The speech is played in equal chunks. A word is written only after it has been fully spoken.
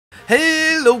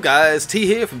Hello guys, T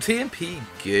here from TMP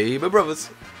Gamer Brothers.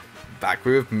 Back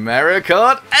with Mario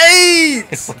Kart 8!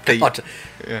 Oh God.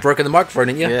 Yeah. Broken the microphone,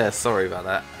 didn't you? Yeah, sorry about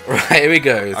that. Right, here we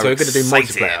go. So we're going to do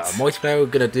multiplayer. Multiplayer, we're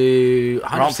going to do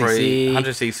 100cc.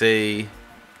 100cc.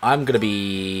 I'm going to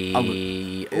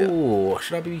be... Oh,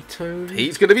 should I be Toad?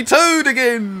 He's going to be Toad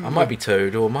again! I might be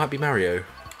Toad, or I might be Mario.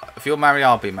 If you're Mario,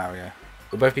 I'll be Mario.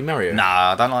 We'll both be Mario?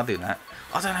 Nah, I don't like doing that.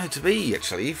 I don't know who to be,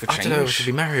 actually, for change. I don't know if to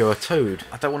be Mario or Toad.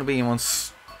 I don't want to be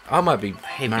anyone's... I might be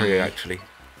Mario, actually.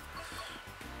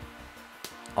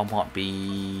 I might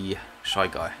be Shy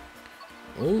Guy.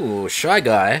 Ooh, Shy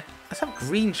Guy. Let's have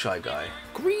Green Shy Guy.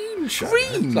 Green Shy Guy?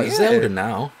 Green, it's like Zelda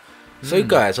now. So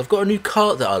guys, I've got a new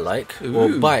kart that I like. Ooh.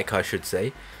 Or bike, I should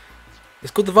say.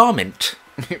 It's called the Varmint.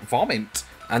 Varmint?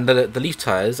 And the leaf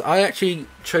tyres. I actually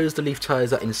chose the leaf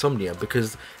tyres at Insomnia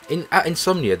because at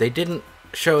Insomnia they didn't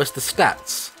show us the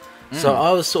stats. So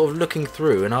I was sort of looking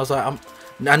through and I was like,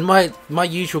 and my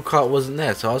usual kart wasn't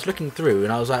there, so I was looking through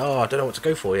and I was like, oh, I don't know what to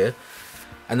go for here.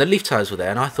 And the leaf tyres were there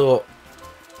and I thought,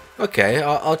 okay,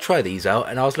 I'll try these out.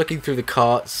 And I was looking through the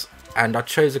karts and I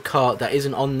chose a kart that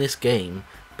isn't on this game,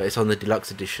 but it's on the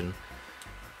deluxe edition.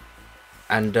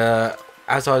 And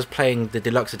as I was playing the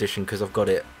deluxe edition, because I've got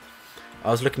it,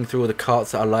 I was looking through all the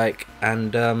karts that I like,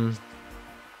 and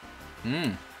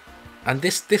and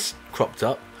this cropped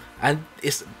up, and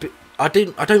I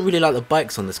don't really like the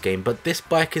bikes on this game, but this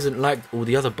bike isn't like all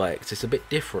the other bikes. It's a bit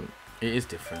different. It is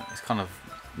different. It's kind of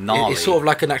gnarly. It's sort of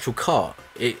like an actual kart.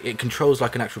 It controls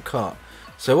like an actual kart.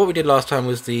 So what we did last time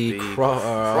was the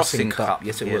Crossing Cup.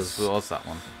 Yes, it was. It was that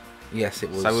one. Yes, it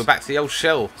was. So we're back to the old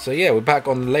shell. So yeah, we're back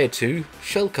on layer 2,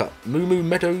 Shell Cup, Moo Moo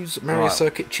Meadows, Mario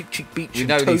Circuit, Cheek Cheek Beach, we and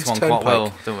know Toad's these ones Turnpike. quite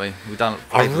well, don't we? We've done.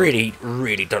 I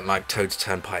really don't like Toad's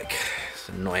Turnpike. It's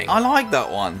annoying. I like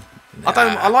that one. Nah.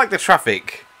 I like the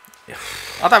traffic.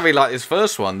 I don't really like this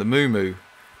first one, the Moo Moo.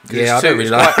 Yeah, I don't really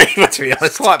like it, to be honest.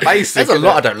 It's quite basic. There's a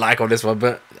lot I don't like on this one,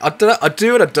 but I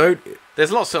do and I don't. There's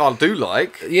lots that I do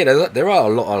like. Yeah, there are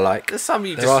a lot I like. There's some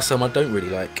there are some I don't really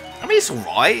like. I mean, it's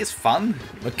alright. It's fun.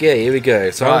 Okay, here we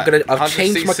go. So right, I've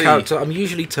changed my character. I'm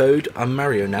usually Toad. I'm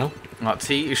Mario now. Right,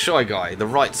 T is Shy Guy, the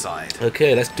right side.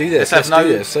 Okay, let's do this. Let's do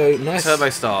this. So nice. Turbo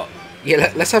start.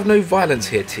 Yeah, let's have no violence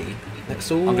here, T. That's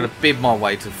all. I'm gonna bid my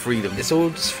way to freedom. It's all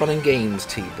just fun and games,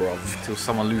 T, bruv. Till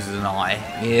someone loses an eye.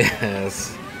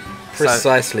 Yes.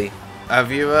 Precisely. So, have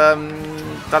you done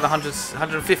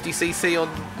 150cc on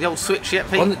the old Switch yet,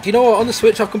 Pete? Do you know what? On the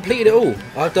Switch, I've completed it all.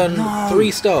 I've done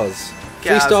 3 stars.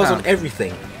 3 stars on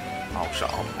everything. Oh, shut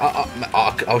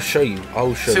up. I'll show you.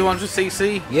 I'll show you.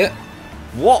 200cc? Yeah.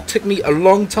 What? Took me a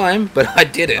long time, but I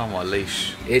did it. Oh my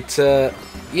leash. It's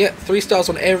yeah, 3 stars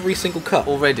on every single cup.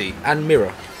 Already? And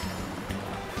mirror.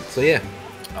 So yeah.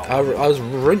 Oh. I was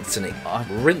rinsing it.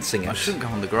 Rinsing it. I shouldn't go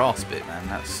on the grass bit, man.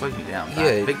 That slowed me down.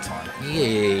 Big time. Yeah,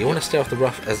 you want to stay off the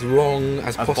rough as long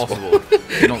as possible.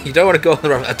 You don't want to go on the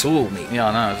rough at all, mate. Yeah,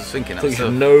 I know. I was just thinking that. You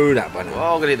should know that by now.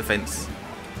 Well, I'm going to hit the fence.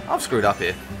 I've screwed up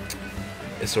here.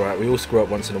 It's alright. We all screw up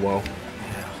once in a while.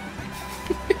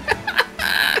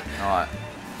 Yeah. Alright.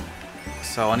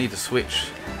 So I need a switch.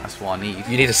 That's what I need.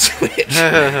 You need a switch?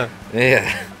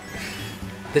 Yeah.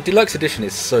 The deluxe edition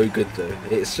is so good though.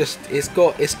 It's just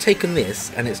it's taken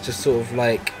this and it's just sort of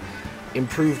like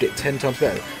improved it 10 times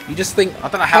better. You just think, I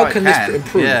don't know how can this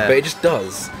improve? Yeah. But it just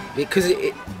does. Because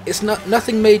it's not,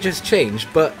 nothing major has changed,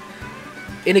 but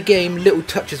in a game little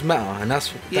touches matter, and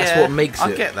that's what makes it.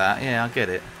 I get that. Yeah, I get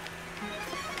it.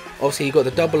 Obviously you got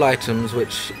the double items,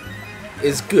 which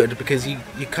is good because you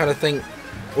kind of think,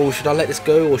 oh, should I let this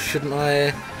go or shouldn't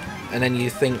I? And then you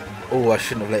think, oh, I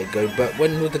shouldn't have let it go. But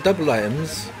with the double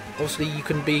items, obviously you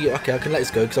can be, okay, I can let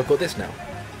this go because I've got this now.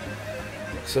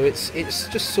 So it's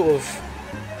just sort of,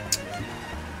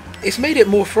 it's made it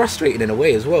more frustrating in a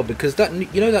way as well, because that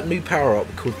that new power up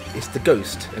called, it's the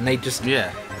Ghost, and they just,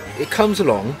 it comes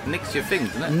along, nicks your thing,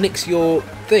 doesn't it? Nicks your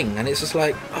thing, and it's just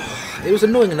like, oh, it was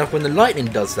annoying enough when the lightning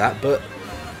does that, but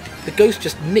the Ghost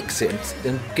just nicks it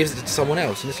and gives it to someone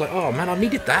else, and it's like, oh man, I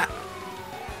needed that.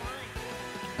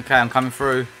 Okay, I'm coming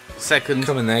through. Second.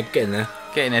 Come in there, get in there.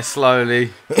 Getting there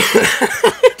slowly.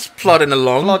 It's plodding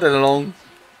along. Plodding along.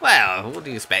 Well, what do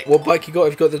you expect? What bike you got?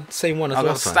 Have you got the same one as last time?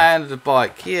 I've got a standard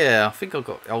bike. Yeah, I think I've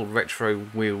got old retro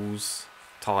wheels,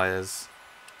 tyres.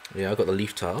 Yeah, I got the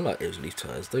leaf tyre. I like those leaf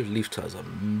tyres. Those leaf tyres are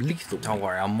lethal. Don't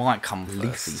worry, I might come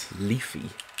first.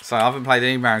 Leafy. So I haven't played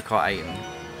any Mario Kart 8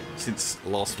 since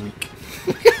last week.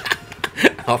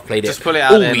 I've played it. Just put it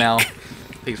out there now.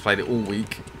 Pete's played it all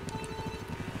week.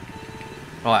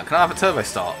 Right, can I have a turbo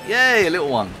start? Yay, a little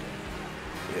one.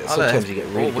 Yeah, sometimes you get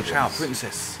really good watch out, ones.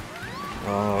 princess.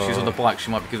 Oh. She's on the bike, she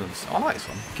might be good ones. I like this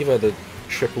one. Give her the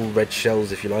triple red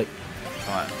shells if you like.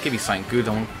 Alright, give me something good.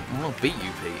 I want to beat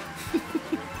you, Pete.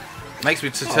 Makes me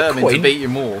determined to beat you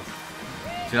more. Do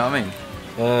you know what I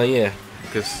mean? Yeah.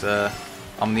 Because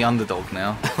I'm the underdog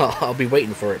now. I'll be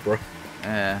waiting for it, bro.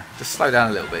 Yeah. Just slow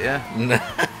down a little bit, yeah?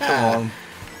 Come on.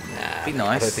 Nah, Be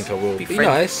nice. I don't think I will. Be friendly.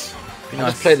 nice. Be I'm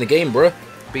nice. just playing the game, bro.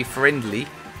 Be friendly.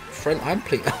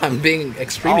 I'm being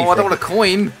extremely. Oh, I don't want a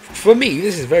coin. For me,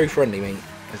 this is very friendly, mate.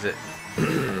 Is it? I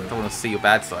don't want to see your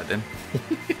bad side then.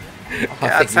 I out of think you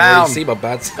already town. see my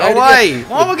bad side. Go away!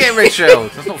 Why am I getting red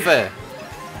shells? That's not fair.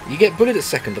 You get bullied at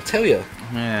second, I tell you.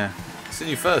 Yeah. It's in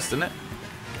you first, isn't it?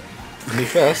 Me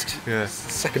first. Yeah.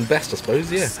 Second best, I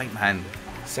suppose. Yeah. Same hand.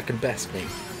 Second best, mate.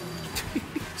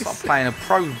 It's like playing a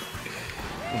pro.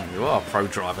 Oh, you are a pro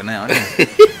driver now, aren't you?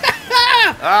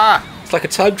 Ah! It's like a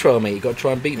time trial, mate. You got to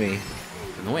try and beat me.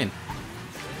 It's annoying.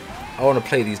 I want to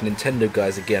play these Nintendo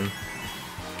guys again.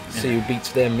 See who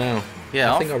beats them now.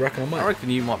 Yeah, I reckon I might. I reckon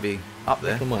you might be up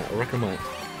there. I reckon I might.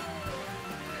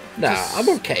 Nah, I'm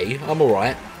okay. I'm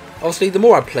alright. Obviously, the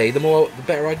more I play, the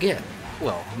better I get.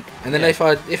 Well, And then if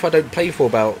I don't play for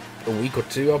about a week or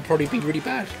two, I'll probably be really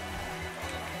bad.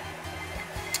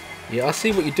 Yeah, I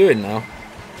see what you're doing now.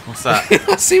 What's that?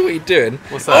 I see what you're doing.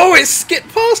 What's that? Oh, it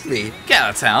skipped past me. Get out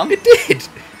of town. It did.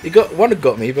 One had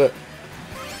got me, but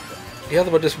the other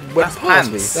one just went That's past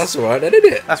pants. me. That's alright, then,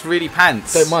 isn't it? That's really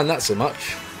pants. Don't mind that so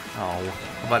much. Oh,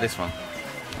 what about this one?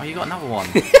 Oh, you got another one.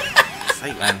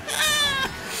 Sake, man.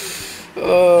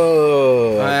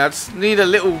 Oh. I just need a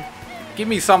little. Give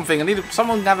me something. I need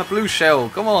someone to have a blue shell.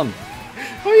 Come on.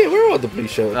 Oh yeah, where are the blue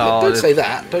shirts? Oh, Don't say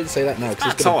that. Don't say that now,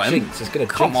 because it's going to time. jinx. It's going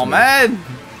to Come jinx on, me. man.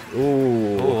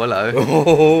 Ooh. Oh, hello.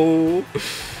 Oh.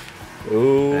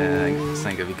 Ooh. Yeah, this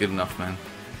ain't gonna be good enough, man.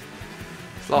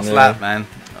 It's last No. lap, man.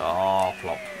 Oh,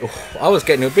 plop. Oh, I was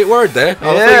getting a bit worried there.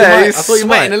 Yeah, I thought you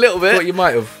might. sweating a little bit. Thought you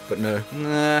might have, but no.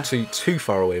 Nah. Too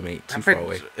far away, mate. Too far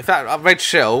away. If that red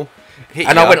shell hit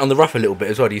And you, I went on the rough a little bit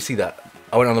as well. Do you see that?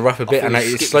 I went on the rough a bit, thought and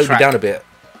you it skipped slowed the me down track. a bit.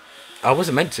 I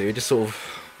wasn't meant to. It just sort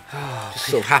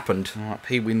of happened. Alright,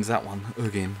 P wins that one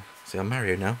again. See, I'm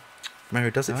Mario now. Mario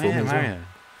does it Oh, for me yeah, as well. Mario.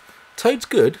 Toad's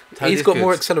good. Toad He's is got good.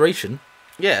 more acceleration,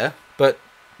 Yeah, but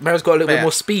Mario's got a little bit Yeah.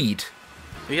 more speed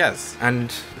he has.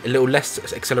 and a little less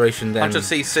acceleration than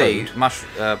 100cc,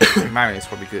 Toad. Mario's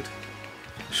probably good.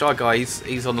 Shy Guy,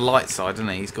 he's on the light side, isn't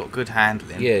he? He's got good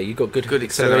handling. Yeah, you got good acceleration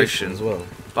acceleration. as well.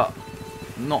 But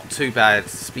not too bad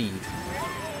speed.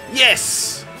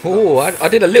 Yes! Oh, I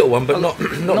did a little one, but not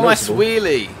Nice noticeable.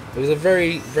 wheelie It was a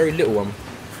very, very little one.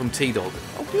 from T-Dog.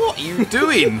 Oh, what are you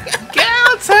doing? Get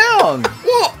out of town!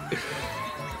 What?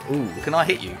 Ooh. Can I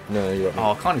hit you? No, you're right.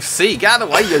 Oh, I can't even see. Get out of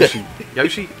the way, Yoshi.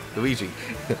 Yoshi? Luigi.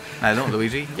 No, not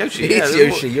Luigi. Yoshi. It's yeah,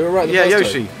 Yoshi, you were right the Yeah,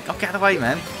 first Yoshi. Oh, get out of the way,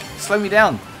 man. Slow me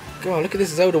down. God, look at this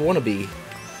Zelda wannabe.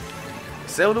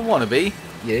 Zelda wannabe.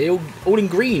 Yeah, all in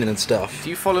green and stuff. Do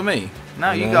you follow me?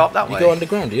 No, you No. go up that way. You go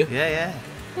underground, do you? Yeah, yeah.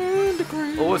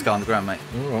 Underground. Always go underground, mate.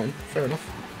 Alright, fair enough.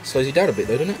 Slows you down a bit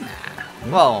though, doesn't it?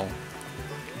 Well,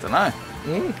 don't know.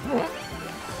 Alright.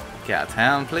 Get out of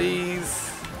town, please.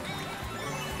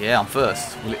 Yeah, I'm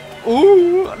first. Will it...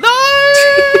 Ooh, no!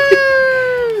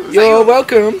 You're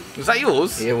welcome. Was that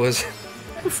yours? It was.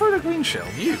 Who threw the green shell?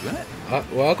 You, wasn't it?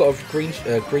 Well, I got a green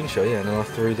shell, yeah, and then I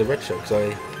threw the red shell because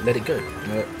I let it go.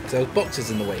 Because there was boxes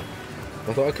in the way.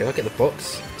 I thought, okay, I'll get the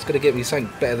box. It's going to get me something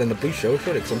better than the blue shell,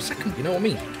 surely, because I'm second, you know what I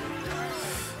mean?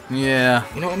 Yeah,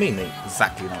 You know what I mean, mate?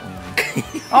 exactly what I mean.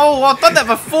 Oh, I've done that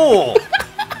before!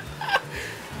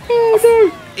 Oh,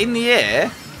 no! In the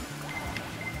air?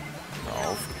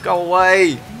 Oh, go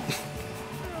away!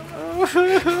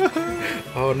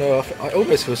 Oh, no, I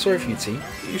almost feel sorry for you, T.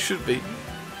 You should be.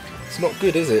 It's not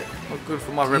good, is it? Not good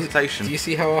for my reputation. Do you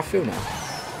see how I feel now?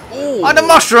 Oh! I'm the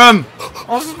mushroom! I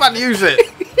was just about to use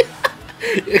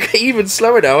it. Even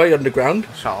slower now, eh, underground?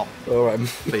 Shut up, Alright.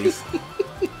 please.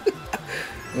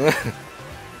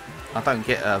 I don't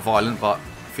get violent, but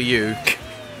for you,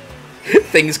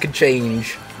 Things can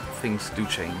change. things do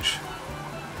change.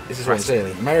 This is what I'm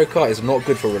saying. Mario Kart is not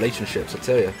good for relationships, I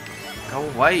tell you. Go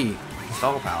away.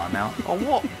 Star power now. Oh,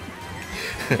 what?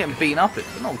 Getting beaten up.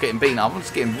 I'm not getting beaten up, I'm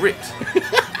just getting ripped.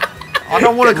 I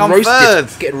don't want to come roasted.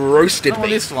 third. Get roasted, Not on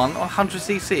mate. this one, on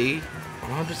 100cc.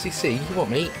 100cc? What,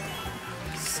 mate?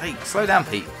 Sake, slow down,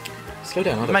 Pete. Slow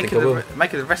down, I don't Making think I will.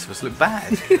 making the rest of us look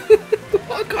bad.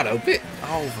 I can't help it.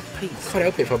 Oh, for Pete's I can't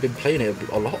help it if I've been playing it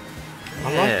a lot. I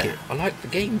like Yeah. it. I like the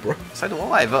game, bro. So do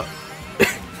I, but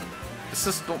it's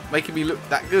just not making me look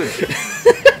that good.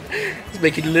 It's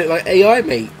making you look like AI,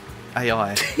 mate.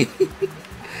 AI.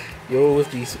 You're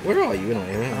with these. Where are you,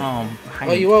 anyway? Oh,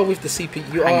 Oh, you are with the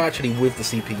CPU. You are actually with the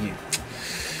CPU.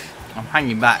 I'm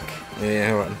hanging back.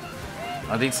 Yeah, alright.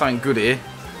 I need something good here.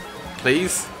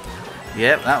 Please.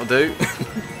 Yep, that'll do.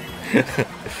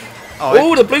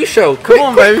 Oh, the blue shell! Come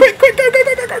on, baby. Quick, go!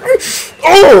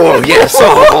 Oh, yes!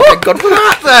 Oh, thank God for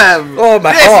that! Damn! Oh,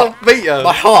 my yes, heart! I beat you.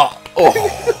 My heart!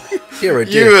 Oh, you're a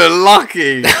You dear. were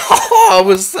lucky. That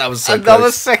was so Another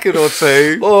close. second or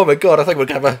two. Oh my God! I think we're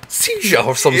gonna have a seizure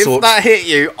of some If sort. that hit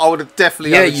you, I would have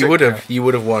definitely. Yeah, had a you would check have. You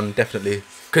would have won definitely.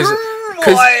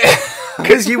 Why?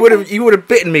 Because you would have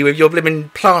bitten me with your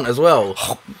blimmin' plant as well,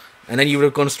 and then you would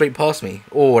have gone straight past me.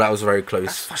 Oh, that was very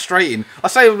close. Frustrating. I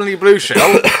say with only blue shell,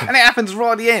 and it happens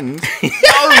right at the end. No,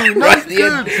 Right at the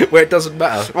good. end, where it doesn't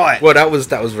matter. Right. Well, that was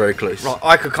very close. Right,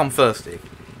 I could come first here.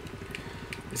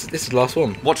 This is the last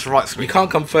one. Watch the right screen. You can't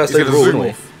come first He's gonna overall. zoom Anyway.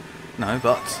 off. No,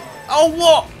 but oh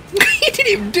what? You didn't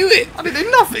even do it. I didn't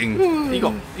do nothing. You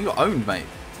got owned, mate.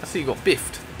 I see you got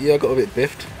biffed. Yeah, I got a bit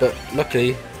biffed, but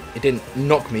luckily it didn't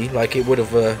knock me like it would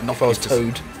have if I was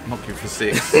towed. Knock you for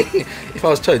 6. If I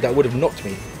was towed, that would have knocked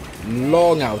me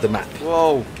long out of the map.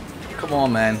 Whoa! Come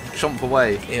on, man. Chomp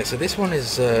away. Yeah, so this one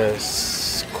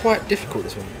is quite difficult.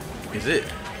 This one. Is it?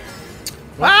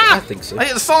 I think so. I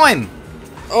hit the sign.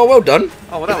 Oh, well done.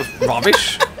 Oh, well, that was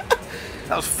rubbish.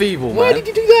 That was feeble, Why man. did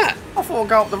you do that? I thought I'd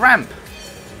go up the ramp.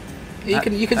 You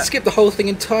can skip the whole thing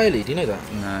entirely. Do you know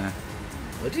that? No.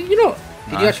 Or did you not?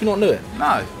 Did you No. actually not know it?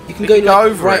 No. You can go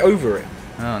over right it. over it.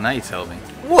 Oh, now you tell me.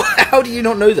 What? How do you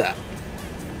not know that?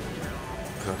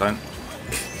 'Cause I don't.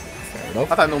 Fair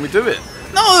enough. I don't normally do it.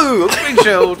 No, I'm green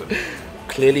shelled.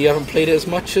 Clearly, you haven't played it as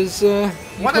much as.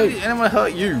 Why don't anyone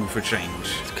hurt you for change?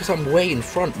 It's because I'm way in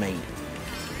front, mate.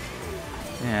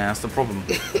 Yeah, that's the problem.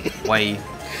 Way.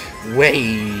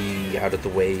 Way out of the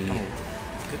way. Oh,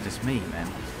 goodness me, man.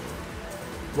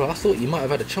 Well, I thought you might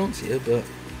have had a chance here, but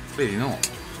Clearly not.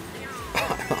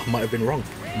 I might have been wrong.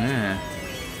 Yeah.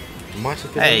 Might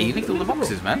have been. Hey, you nicked all the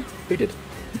boxes, man. Who did?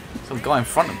 Some guy in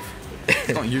front of.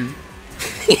 It's not you.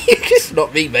 It's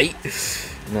not me, mate.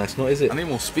 No, it's not, is it? I need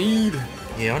more speed.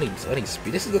 Yeah, I need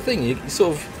speed. This is the thing. You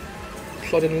sort of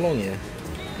plodding along here,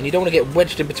 and you don't want to get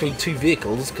wedged in between two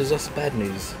vehicles because that's bad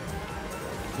news.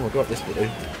 Oh, I got this bit.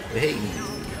 Hey.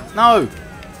 No.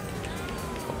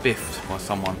 Got biffed by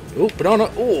someone. Oh, banana.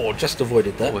 Oh, just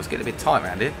avoided that. Oh, it's getting a bit tight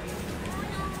around here.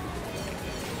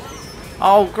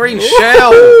 Oh, green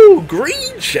shell. Oh,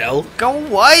 green shell. Go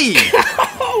away.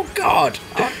 Oh God.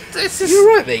 Oh, this is. You're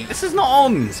right, mate. This is not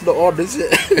on. It's not on, is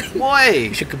it? Why?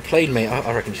 You should complain, mate.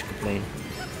 I reckon you should complain.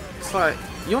 It's like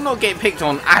you're not getting picked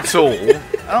on at all, and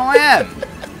I am.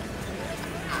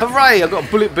 Hooray! I got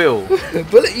a bullet bill.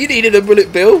 Bullet? You needed a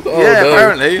bullet bill? Oh, Yeah, no.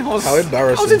 apparently. How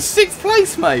embarrassing. I was in 6th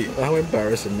place, mate. How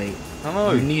embarrassing, mate. I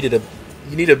know. You needed a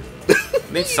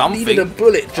Need something. needed a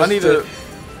bullet just I need to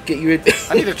get you in.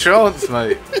 I need a chance,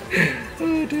 mate.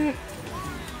 Oh dear.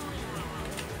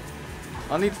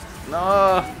 I need.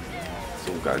 No. It's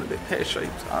all going a bit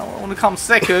pear-shaped. I want to come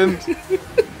second.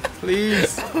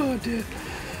 Please. Oh dear.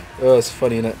 Oh, it's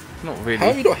funny, innit? Not really. How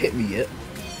have you not hit me yet?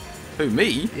 Who,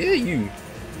 me? Yeah, you.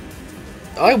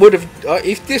 I would have.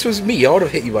 If this was me, I would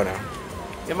have hit you by now.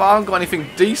 Yeah, but I haven't got anything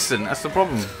decent. That's the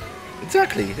problem.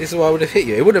 Exactly. This is why I would have hit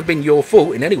you. It wouldn't have been your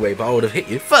fault in any way, but I would have hit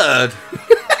you. Third.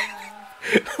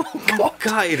 Oh I'm God.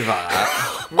 gutted about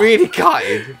that. Really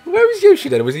gutted. Where was Yoshi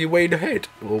then? Was he way ahead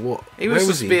or what? He Where was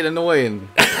just he? being annoying.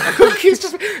 He's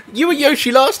just, you were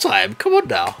Yoshi last time. Come on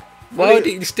now. Why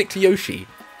didn't you stick to Yoshi?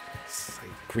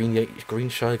 Green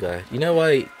shy guy. You know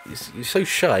why you're so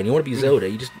shy and you want to be Zelda?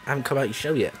 You just haven't come out your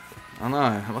show yet. I know.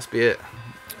 That must be it.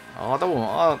 Oh, I don't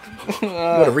want. You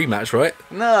want a rematch, right?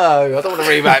 No, I don't want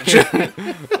a rematch.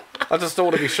 I just don't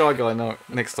want to be shy guy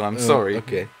next time. Sorry.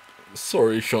 Okay.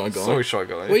 Sorry, shy guy. Sorry, shy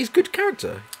guy. Well, he's a good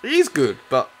character. He's good,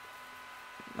 but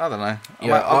I don't know.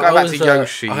 Yeah, I'll go back to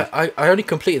Yoshi. I only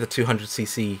completed the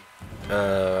 200cc.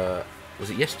 Was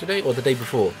it yesterday or the day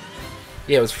before?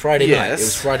 Yeah, it was Friday night. It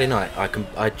was Friday night.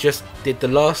 I just did the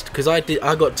last because I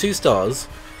got 2 stars.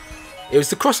 It was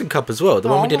the Crossing Cup as well. The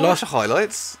one we did last. Watch the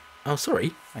highlights. Oh,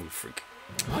 sorry. Oh, you freak.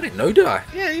 I didn't know, did I?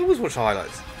 Yeah, you always watch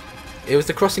highlights. It was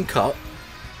the Crossing Cup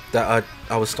that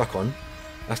I was stuck on.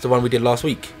 That's the one we did last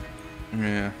week.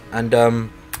 Yeah. And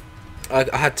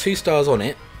I had 2 stars on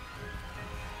it,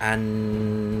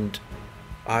 and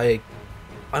I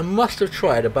must have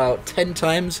tried about 10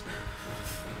 times,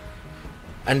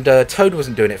 and Toad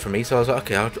wasn't doing it for me, so I was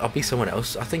like, okay, I'll be someone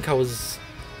else. I think I was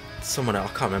someone else.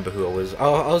 I can't remember who I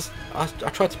was. I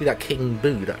tried to be that King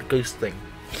Boo, that ghost thing,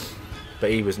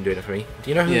 but he wasn't doing it for me. Do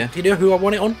you know who? Yeah. Do you know who I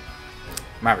won it on?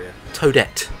 Mario.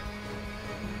 Toadette.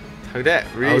 Toadette,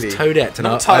 really? I was Toadette, and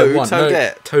Not I Toad, won.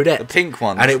 Toadette. No, Toadette, The pink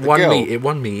one. and it the won girl. me. It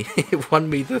won me. It won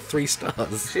me the 3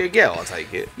 stars. Is she a girl, I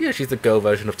take it. Yeah, she's the girl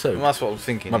version of Toad. Well, that's what I was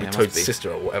thinking. Might be yeah, Toad's must be.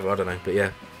 sister or whatever. I don't know, but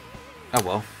yeah. Oh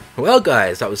well. Well,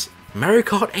 guys, that was Mario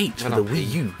Kart 8 for When the I Wii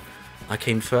pee. U. I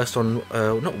came first on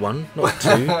not 1, not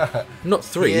 2, not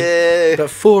 3, Yeah. but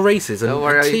 4 races, and Don't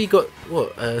worry. T got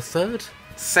what, third?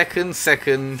 Second.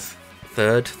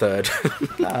 Third.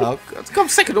 No, I've come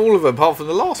second all of them apart from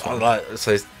the last one.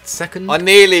 So second. I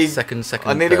nearly second.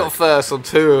 I nearly got first on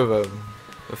 2 of them.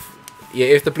 Yeah,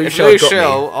 if the blue If shell Blue got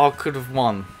Shell, I could have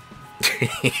won. me.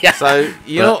 Yeah. So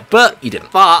you're not. But you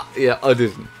didn't. But yeah, I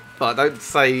didn't. But don't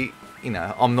say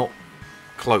I'm not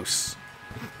close.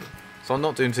 So I'm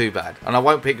not doing too bad, and I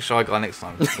won't pick Shy Guy next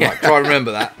time. Right, try and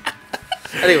remember that.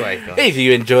 Anyway, guys. If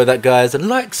you enjoyed that, guys, and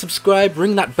like, subscribe,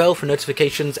 ring that bell for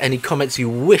notifications. Any comments you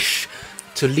wish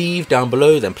to leave down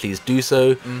below, then please do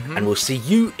so. And we'll see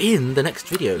you in the next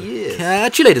video. Yes.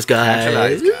 Catch you later, guys.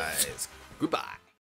 Catch you later, guys. Goodbye.